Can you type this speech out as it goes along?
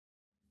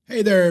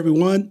Hey there,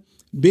 everyone.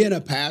 Being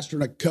a pastor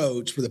and a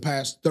coach for the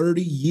past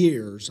 30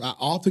 years, I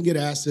often get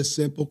asked this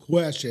simple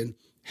question: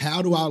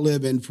 how do I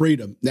live in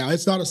freedom? Now,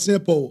 it's not a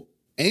simple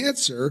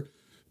answer,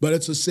 but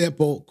it's a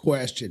simple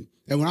question.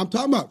 And when I'm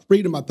talking about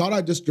freedom, I thought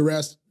I'd just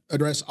address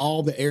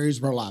all the areas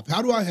of our life.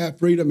 How do I have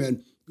freedom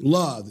in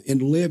love, in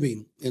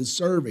living, in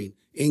serving,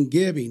 in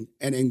giving,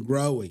 and in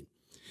growing?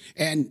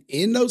 And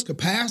in those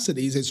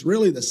capacities, it's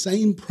really the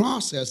same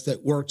process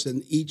that works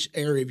in each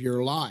area of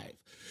your life.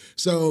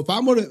 So if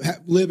I'm going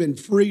to live in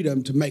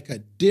freedom to make a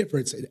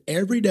difference in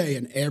every day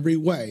in every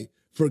way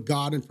for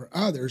God and for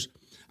others,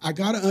 I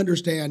got to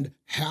understand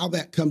how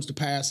that comes to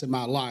pass in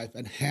my life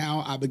and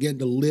how I begin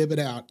to live it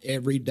out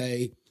every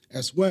day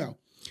as well.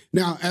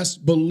 Now, as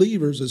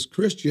believers, as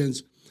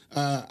Christians,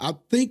 I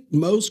think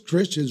most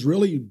Christians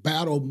really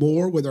battle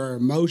more with our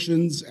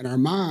emotions and our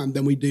mind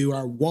than we do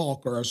our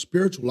walk or our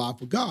spiritual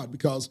life with God.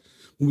 Because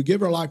when we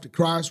give our life to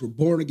Christ, we're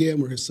born again,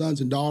 we're his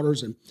sons and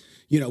daughters, and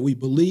we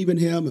believe in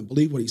him and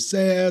believe what he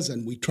says,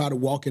 and we try to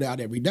walk it out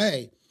every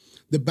day.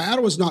 The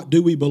battle is not,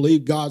 do we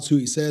believe God's who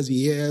he says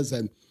he is,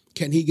 and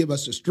can he give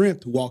us the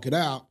strength to walk it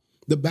out?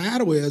 The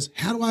battle is,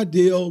 how do I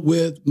deal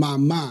with my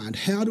mind?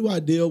 How do I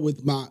deal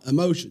with my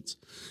emotions?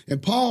 And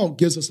Paul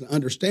gives us an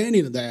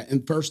understanding of that in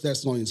 1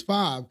 Thessalonians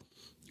 5.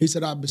 He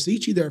said, I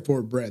beseech you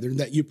therefore, brethren,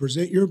 that you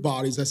present your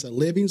bodies as a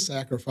living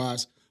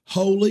sacrifice,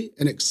 holy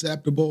and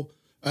acceptable,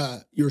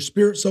 your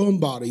spirit, soul, and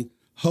body,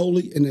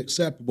 holy and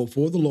acceptable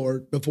before the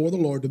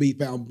Lord, to be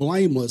found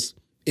blameless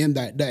in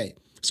that day.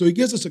 So he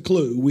gives us a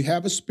clue. We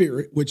have a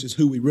spirit, which is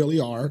who we really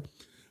are.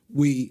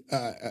 We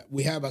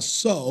have a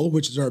soul,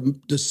 which is our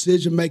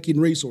decision-making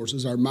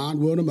resources, our mind,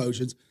 will, and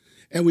emotions,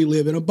 and we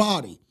live in a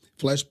body,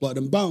 flesh, blood,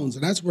 and bones.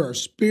 And that's where our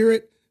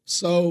spirit,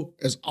 soul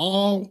is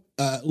all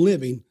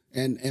living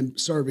and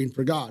serving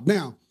for God.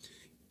 Now,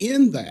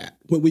 in that,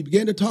 when we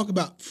begin to talk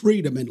about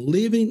freedom and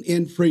living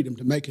in freedom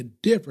to make a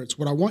difference,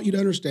 what I want you to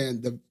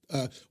understand,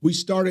 we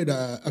started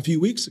a few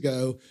weeks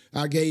ago.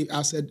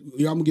 I said,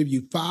 I'm going to give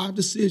you 5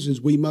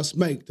 decisions we must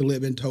make to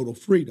live in total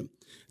freedom.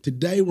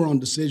 Today, we're on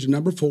decision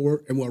number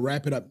 4, and we'll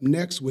wrap it up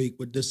next week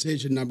with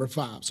decision number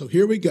 5. So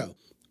here we go.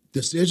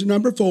 Decision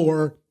number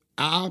 4,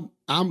 I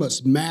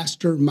must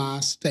master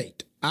my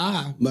state.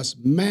 I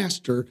must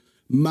master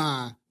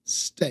my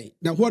state.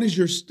 Now, what is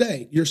your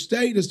state? Your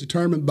state is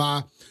determined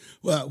by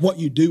what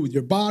you do with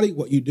your body,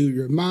 what you do with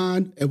your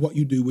mind, and what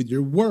you do with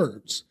your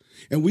words.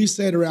 And we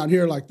say it around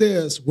here like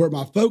this: where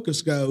my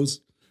focus goes,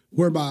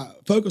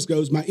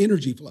 my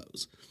energy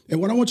flows. And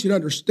what I want you to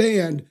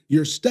understand,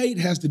 your state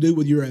has to do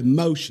with your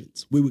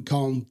emotions. We would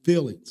call them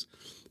feelings.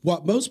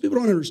 What most people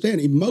don't understand,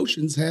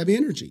 emotions have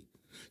energy.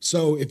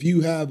 So if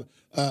you have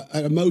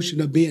an emotion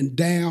of being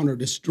down or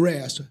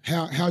distressed,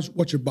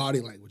 what's your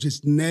body language?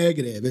 It's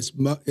negative.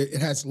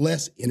 It has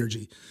less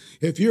energy.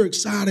 If you're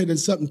excited and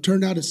something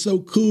turned out it's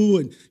so cool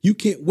and you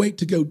can't wait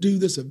to go do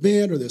this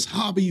event or this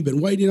hobby you've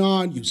been waiting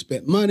on, you've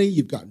spent money,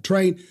 you've gotten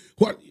trained,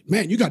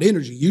 you got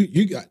energy.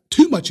 You got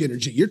too much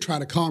energy. You're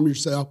trying to calm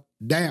yourself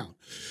down.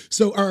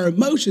 So our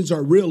emotions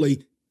are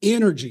really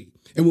energy.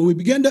 And when we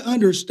begin to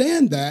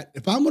understand that,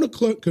 if I'm going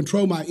to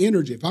control my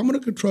energy, if I'm going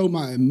to control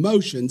my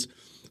emotions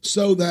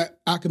so that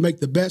I can make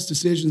the best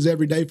decisions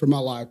every day for my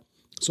life,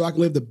 so I can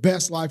live the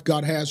best life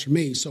God has for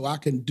me, so I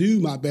can do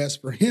my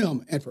best for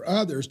him and for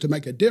others to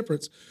make a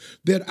difference,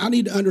 then I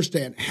need to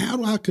understand, how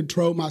do I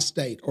control my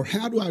state, or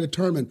how do I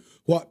determine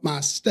what my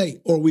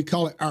state, or we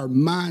call it our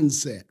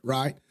mindset,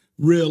 right,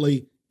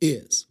 really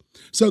is.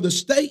 So the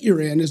state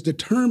you're in is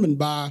determined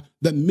by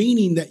the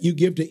meaning that you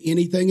give to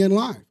anything in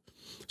life.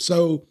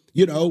 So,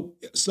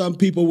 some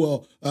people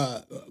will,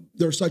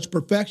 they're such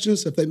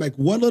perfectionists. If they make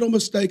one little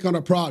mistake on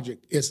a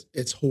project,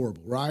 it's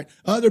horrible, right?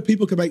 Other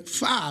people can make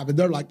 5 and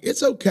they're like,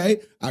 it's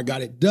okay. I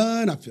got it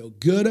done. I feel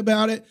good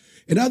about it.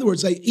 In other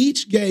words, they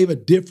each gave a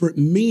different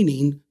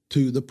meaning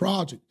to the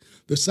project.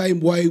 The same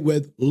way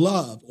with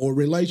love or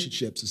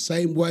relationships, the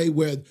same way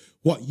with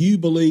what you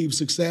believe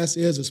success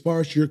is as far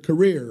as your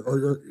career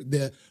or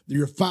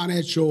your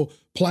financial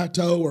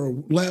plateau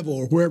or level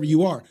or wherever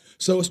you are.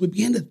 So as we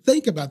begin to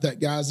think about that,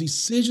 guys, these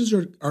decisions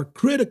are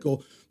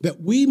critical,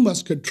 that we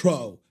must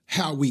control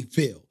how we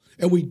feel.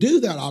 And we do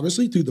that,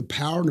 obviously, through the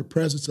power and the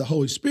presence of the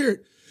Holy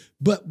Spirit.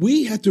 But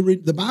we have to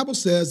the Bible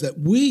says that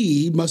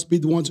we must be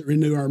the ones that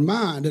renew our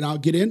mind, and I'll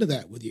get into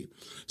that with you.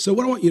 So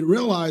what I want you to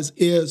realize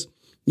is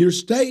your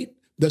state,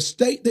 the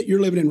state that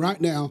you're living in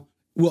right now,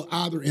 will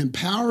either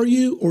empower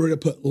you or it'll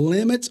put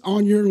limits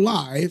on your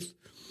life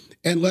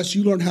unless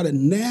you learn how to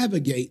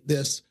navigate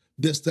this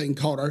thing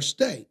called our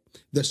state.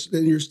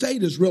 And your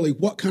state is really,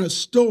 what kind of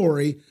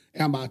story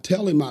am I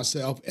telling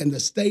myself? And the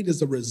state is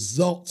the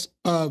results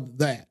of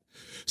that.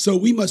 So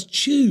we must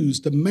choose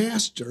to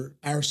master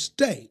our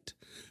state,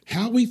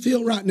 how we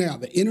feel right now,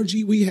 the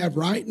energy we have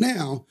right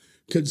now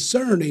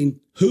concerning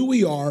who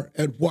we are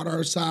and what our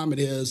assignment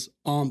is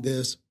on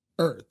this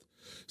earth.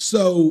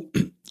 So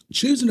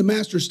choosing to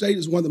master state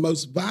is one of the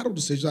most vital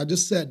decisions. I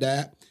just said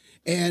that.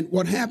 And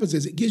what happens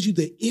is it gives you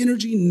the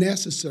energy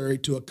necessary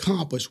to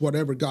accomplish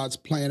whatever God's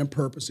plan and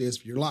purpose is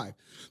for your life.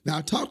 Now,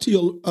 I talked to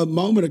you a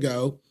moment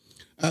ago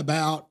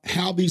about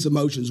how these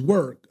emotions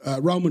work.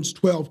 Romans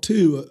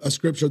 12:2, a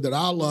scripture that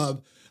I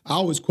love. I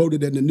always quote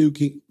it in the New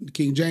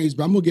King James,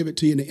 but I'm going to give it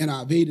to you in the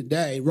NIV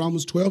today.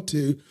 Romans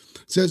 12:2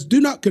 says, do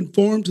not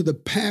conform to the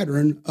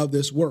pattern of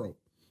this world.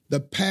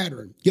 The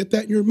pattern. Get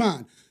that in your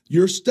mind.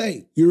 Your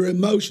state, your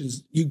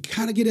emotions, you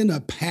kind of get in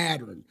a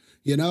pattern.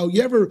 You know,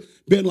 you ever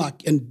been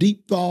like in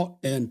deep thought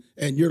and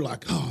you're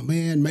like, oh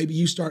man, maybe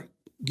you start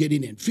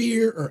getting in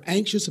fear or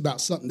anxious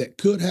about something that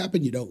could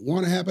happen, you don't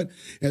want to happen,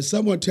 and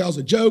someone tells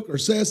a joke or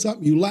says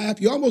something, you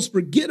laugh, you almost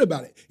forget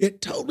about it.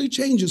 It totally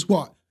changes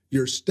what?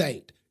 Your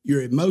state,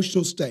 your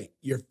emotional state,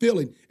 your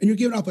feeling, and you're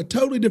giving off a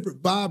totally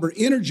different vibe or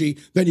energy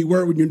than you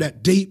were when you're in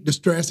that deep,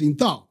 distressing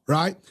thought,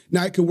 right?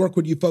 Now, it can work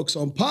when you focus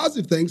on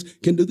positive things,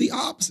 can do the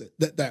opposite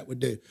that would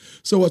do.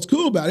 So what's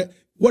cool about it,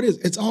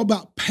 it's all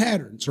about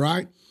patterns,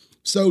 right?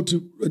 So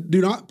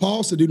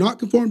Paul said, do not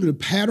conform to the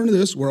pattern of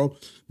this world,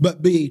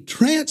 but be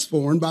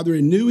transformed by the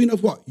renewing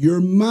of what? Your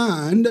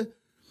mind.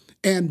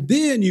 And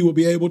then you will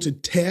be able to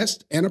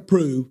test and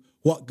approve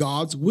what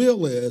God's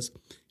will is,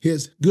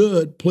 his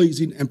good,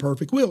 pleasing, and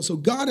perfect will. So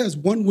God has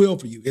one will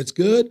for you. It's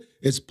good,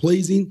 it's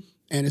pleasing,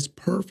 and it's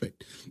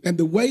perfect. And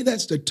the way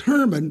that's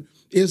determined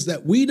is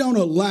that we don't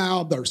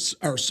allow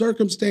our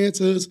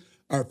circumstances,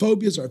 our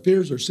phobias, our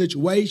fears, our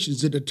situations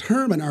to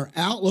determine our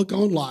outlook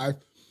on life,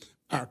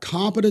 our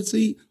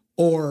competency,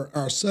 or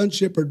our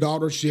sonship or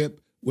daughtership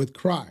with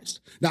Christ.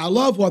 Now, I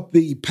love what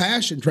the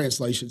Passion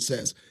Translation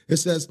says. It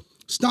says,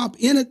 stop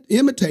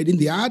imitating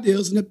the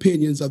ideas and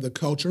opinions of the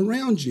culture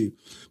around you,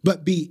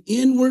 but be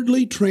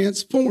inwardly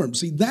transformed.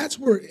 See, that's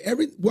where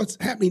what's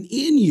happening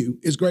in you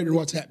is greater than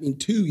what's happening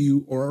to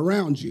you or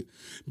around you.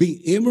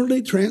 Be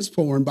inwardly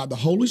transformed by the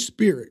Holy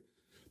Spirit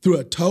through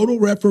a total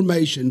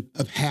reformation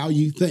of how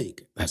you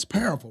think. That's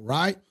powerful,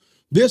 right?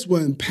 This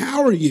will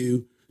empower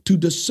you to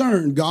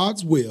discern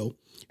God's will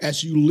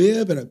as you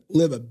live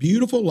a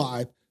beautiful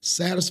life,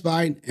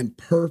 satisfying and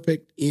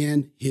perfect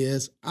in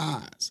his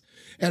eyes.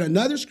 And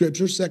another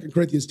scripture, 2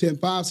 Corinthians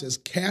 10:5 says,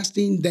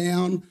 casting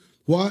down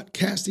what?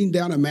 Casting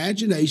down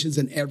imaginations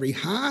and every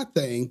high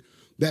thing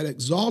that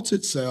exalts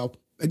itself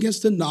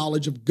against the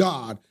knowledge of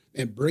God,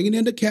 and bringing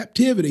into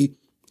captivity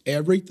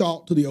every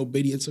thought to the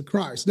obedience of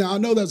Christ. Now, I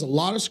know there's a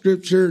lot of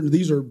scripture, and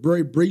these are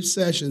very brief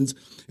sessions,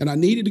 and I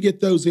needed to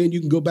get those in.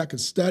 You can go back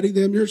and study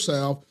them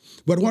yourself.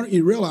 But I want you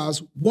to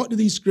realize, what do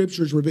these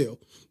scriptures reveal?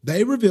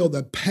 They reveal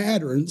the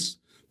patterns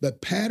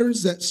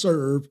that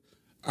serve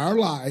our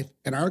life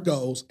and our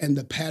goals, and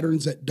the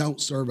patterns that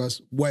don't serve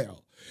us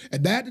well.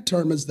 And that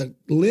determines the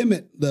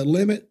limit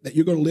that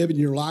you're going to live in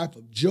your life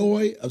of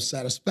joy, of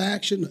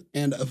satisfaction,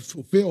 and of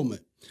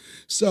fulfillment.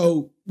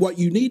 So what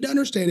you need to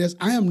understand is,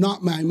 I am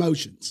not my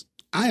emotions.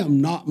 I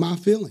am not my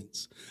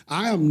feelings.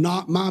 I am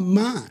not my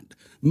mind.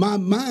 My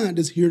mind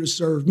is here to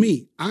serve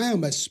me. I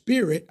am a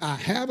spirit. I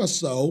have a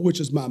soul, which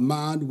is my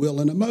mind, will,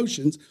 and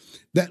emotions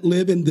that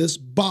live in this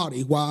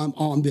body while I'm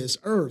on this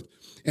earth.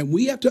 And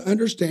we have to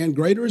understand,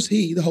 greater is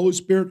he, the Holy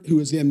Spirit who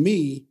is in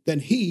me, than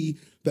he,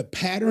 the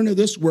pattern of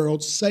this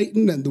world,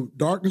 Satan and the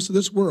darkness of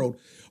this world,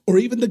 or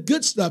even the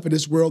good stuff in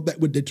this world that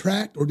would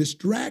detract or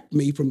distract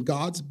me from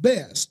God's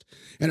best.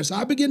 And as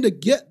I begin to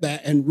get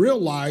that and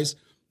realize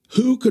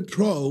who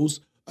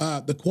controls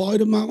the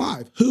quality of my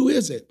life, who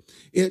is it?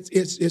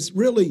 It's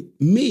really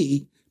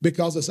me,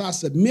 because as I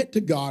submit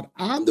to God,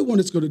 I'm the one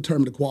that's going to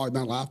determine the quality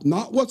of my life,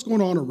 not what's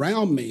going on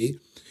around me.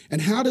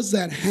 And how does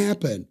that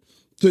happen?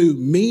 Through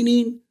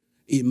meaning,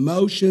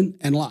 emotion,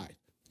 and life.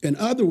 In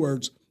other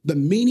words, the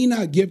meaning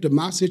I give to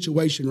my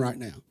situation right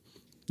now.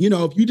 You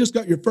know, if you just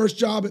got your first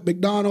job at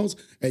McDonald's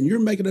and you're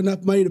making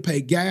enough money to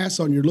pay gas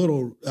on your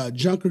little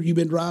junker you've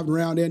been driving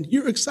around in,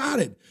 you're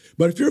excited.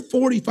 But if you're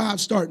 45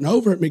 starting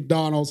over at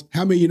McDonald's,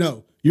 how many of you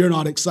know you're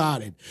not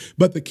excited?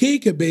 But the key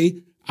could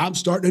be, I'm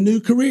starting a new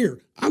career.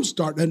 I'm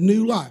starting a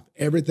new life.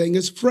 Everything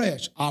is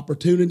fresh.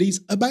 Opportunities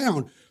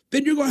abound.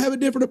 Then you're going to have a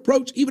different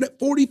approach even at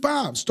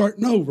 45,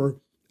 starting over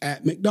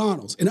at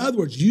McDonald's. In other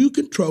words, you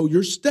control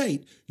your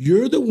state.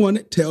 You're the one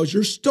that tells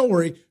your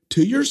story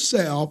to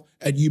yourself,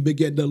 and you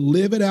begin to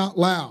live it out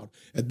loud.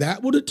 And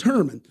that will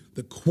determine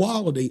the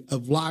quality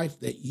of life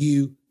that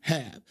you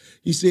have.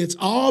 You see, it's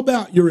all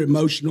about your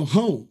emotional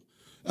home.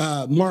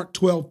 Mark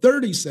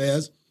 12:30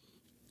 says,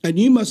 and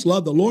you must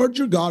love the Lord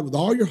your God with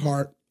all your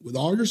heart, with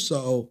all your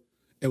soul,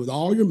 and with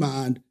all your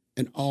mind,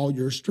 and all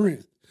your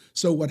strength.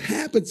 So what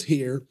happens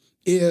here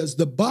is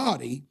the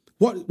body,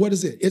 what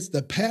is it? It's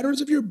the patterns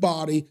of your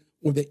body,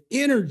 or the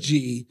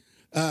energy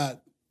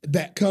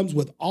that comes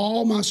with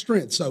all my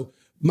strength. So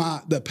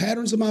the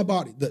patterns of my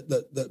body,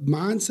 the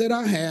mindset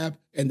I have,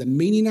 and the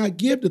meaning I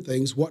give to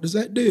things, what does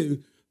that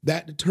do?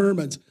 That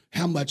determines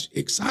how much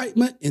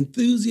excitement,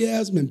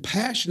 enthusiasm, and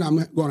passion I'm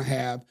going to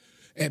have,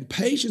 and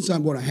patience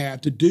I'm going to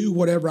have to do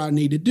whatever I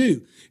need to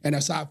do. And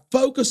as I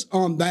focus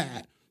on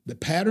that, the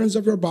patterns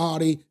of our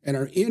body and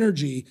our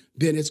energy,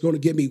 then it's going to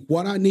give me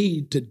what I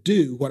need to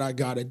do what I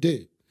got to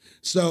do.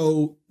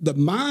 So the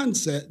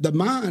mindset, the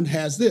mind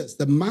has this.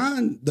 The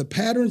mind, the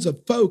patterns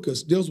of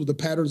focus deals with the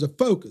patterns of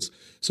focus.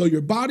 So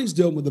your body's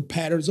dealing with the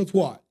patterns of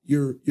what?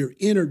 Your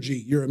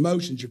energy, your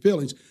emotions, your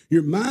feelings.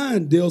 Your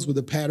mind deals with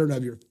the pattern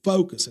of your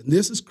focus. And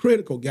this is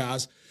critical,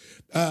 guys,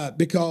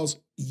 because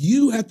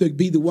you have to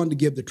be the one to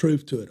give the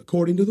truth to it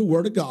according to the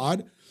Word of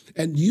God.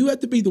 And you have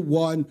to be the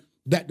one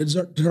that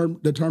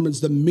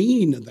determines the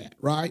meaning of that,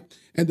 right?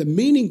 And the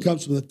meaning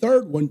comes from the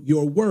third one,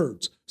 your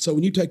words. So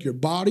when you take your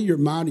body, your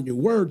mind, and your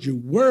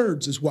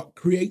words is what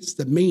creates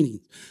the meaning.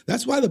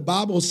 That's why the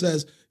Bible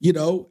says,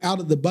 out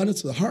of the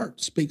abundance of the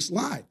heart speaks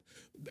life.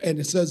 And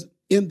it says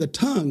in the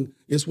tongue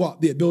is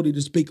what? The ability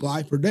to speak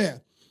life or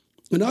death.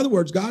 In other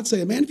words, God's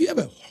saying, man, if you have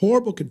a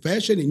horrible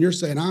confession and you're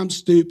saying, I'm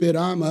stupid,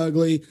 I'm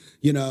ugly,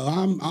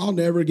 I'll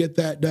never get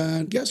that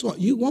done. Guess what?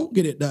 You won't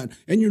get it done.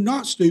 And you're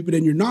not stupid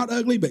and you're not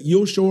ugly, but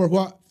you'll sure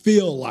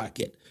feel like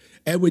it.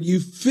 And when you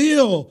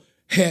feel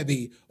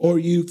heavy or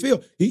you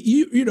feel,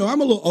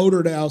 I'm a little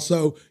older now.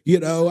 So,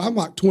 I'm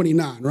like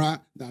 29, right?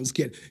 No, I'm just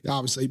kidding,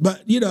 obviously.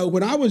 But,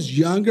 when I was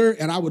younger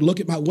and I would look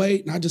at my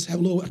weight and I just have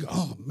a little,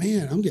 oh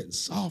man, I'm getting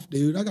soft,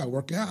 dude. I got to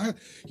work out,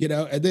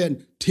 and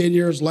then 10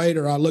 years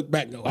later, I look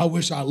back and go, I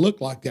wish I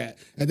looked like that.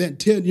 And then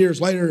 10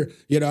 years later,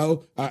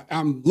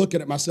 I'm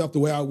looking at myself the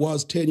way I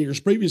was 10 years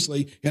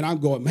previously. And I'm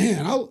going,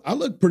 man, I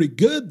look pretty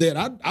good then.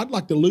 I'd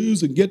like to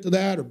lose and get to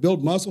that or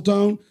build muscle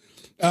tone.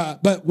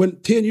 But when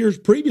 10 years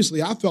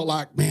previously, I felt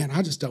like, man,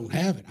 I just don't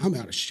have it. I'm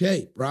out of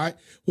shape, right?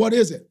 What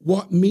is it?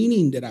 What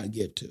meaning did I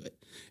give to it?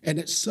 And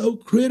it's so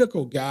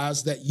critical,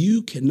 guys, that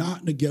you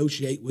cannot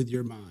negotiate with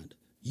your mind.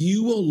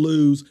 You will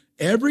lose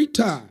every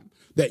time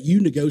that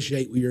you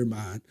negotiate with your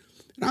mind.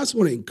 And I just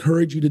want to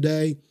encourage you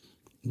today,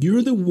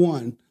 you're the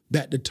one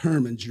that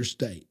determines your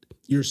state.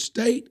 Your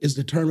state is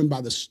determined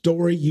by the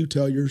story you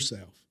tell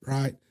yourself,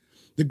 right?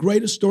 The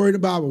greatest story in the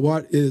Bible,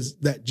 what is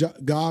that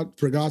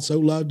for God so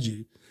loved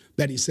you,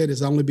 that he sent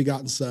his only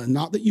begotten son,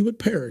 not that you would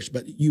perish,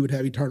 but you would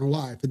have eternal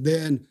life. And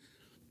then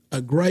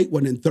a great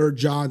one in 3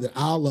 John that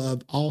I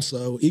love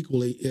also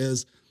equally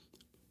is,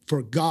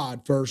 for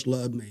God first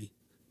loved me.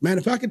 Man,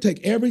 if I could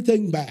take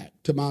everything back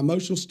to my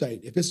emotional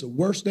state, if it's the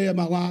worst day of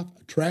my life,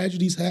 a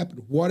tragedy's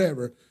happened,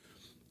 whatever,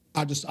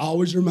 I just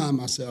always remind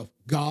myself,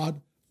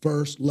 God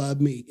first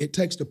loved me. It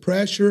takes the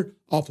pressure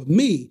off of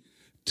me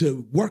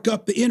to work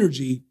up the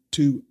energy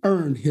to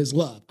earn his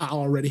love. I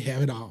already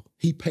have it all.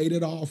 He paid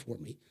it all for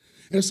me.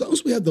 And as long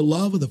as we have the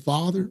love of the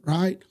Father,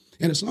 right?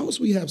 And as long as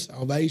we have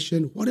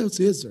salvation, what else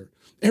is there?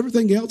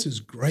 Everything else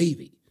is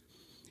gravy.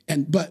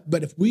 But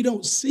if we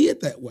don't see it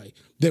that way,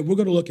 then we're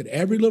going to look at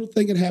every little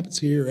thing that happens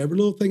here, every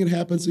little thing that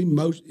happens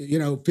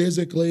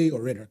physically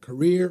or in our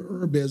career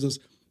or our business,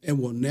 and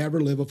we'll never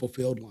live a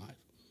fulfilled life.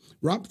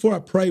 Right before I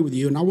pray with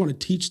you, and I want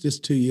to teach this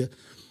to you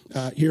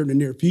here in the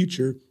near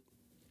future,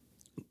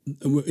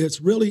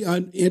 it's really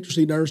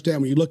interesting to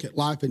understand when you look at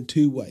life in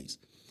 2 ways.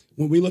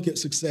 When we look at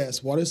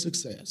success, what is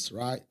success,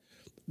 right?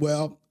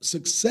 Well,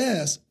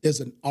 success is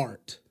an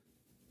art.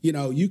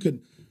 You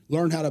can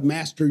learn how to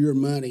master your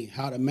money,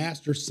 how to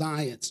master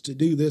science, to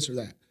do this or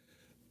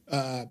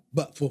that.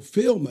 But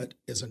fulfillment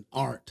is an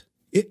art.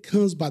 It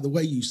comes by the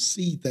way you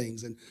see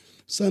things. And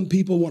some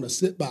people want to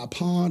sit by a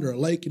pond or a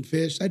lake and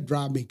fish. That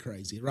drive me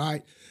crazy,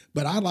 right?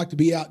 But I'd like to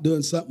be out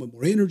doing something with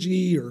more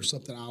energy or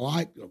something I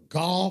like,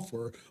 golf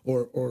or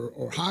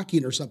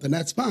hiking or something.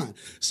 That's fine.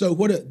 So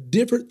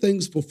different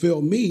things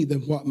fulfill me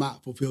than what might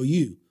fulfill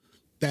you.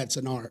 That's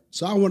an art.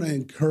 So I want to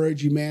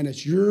encourage you, man,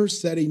 as you're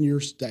setting your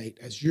state,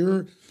 as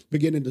you're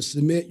beginning to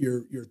submit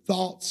your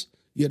thoughts,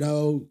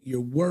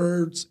 your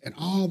words and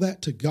all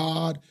that to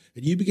God,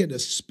 and you begin to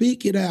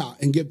speak it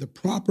out and give the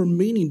proper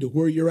meaning to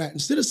where you're at.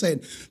 Instead of saying,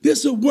 this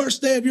is the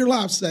worst day of your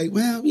life, say,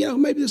 well,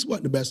 maybe this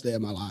wasn't the best day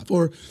of my life.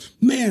 Or,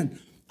 man,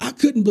 I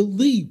couldn't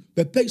believe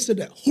that they said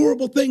that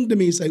horrible thing to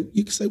me.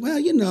 You can say,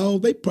 well,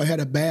 they probably had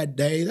a bad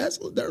day.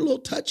 They're a little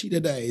touchy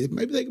today.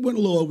 Maybe they went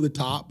a little over the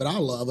top, but I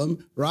love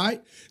them,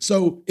 right?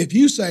 So if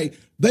you say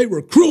they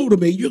were cruel to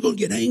me, you're going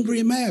to get angry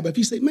and mad. But if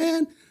you say,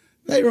 man,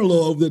 they were a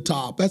little over the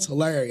top, that's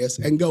hilarious,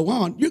 and go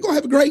on, you're going to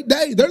have a great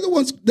day. They're the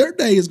ones, their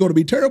day is going to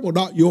be terrible,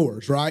 not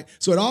yours, right?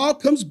 So it all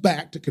comes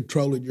back to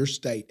controlling your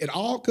state. It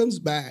all comes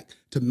back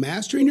to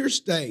mastering your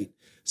state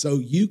so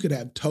you could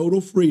have total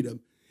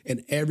freedom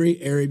in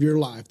every area of your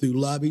life through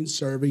loving,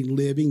 serving,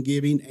 living,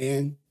 giving,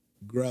 and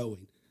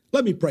growing.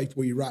 Let me pray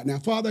for you right now.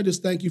 Father, I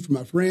just thank you for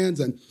my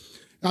friends, and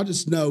I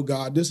just know,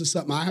 God, this is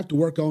something I have to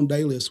work on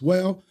daily as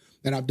well,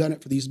 and I've done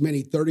it for these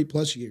many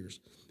 30-plus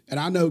years. And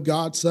I know,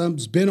 God,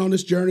 some's been on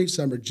this journey,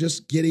 some are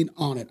just getting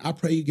on it. I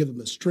pray you give them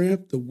the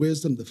strength, the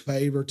wisdom, the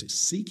favor to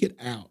seek it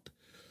out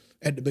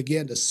and to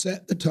begin to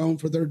set the tone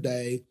for their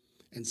day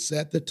and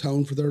set the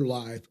tone for their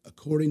life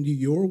according to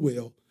your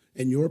will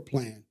and your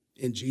plan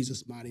in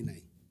Jesus' mighty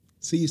name.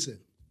 See you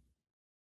soon.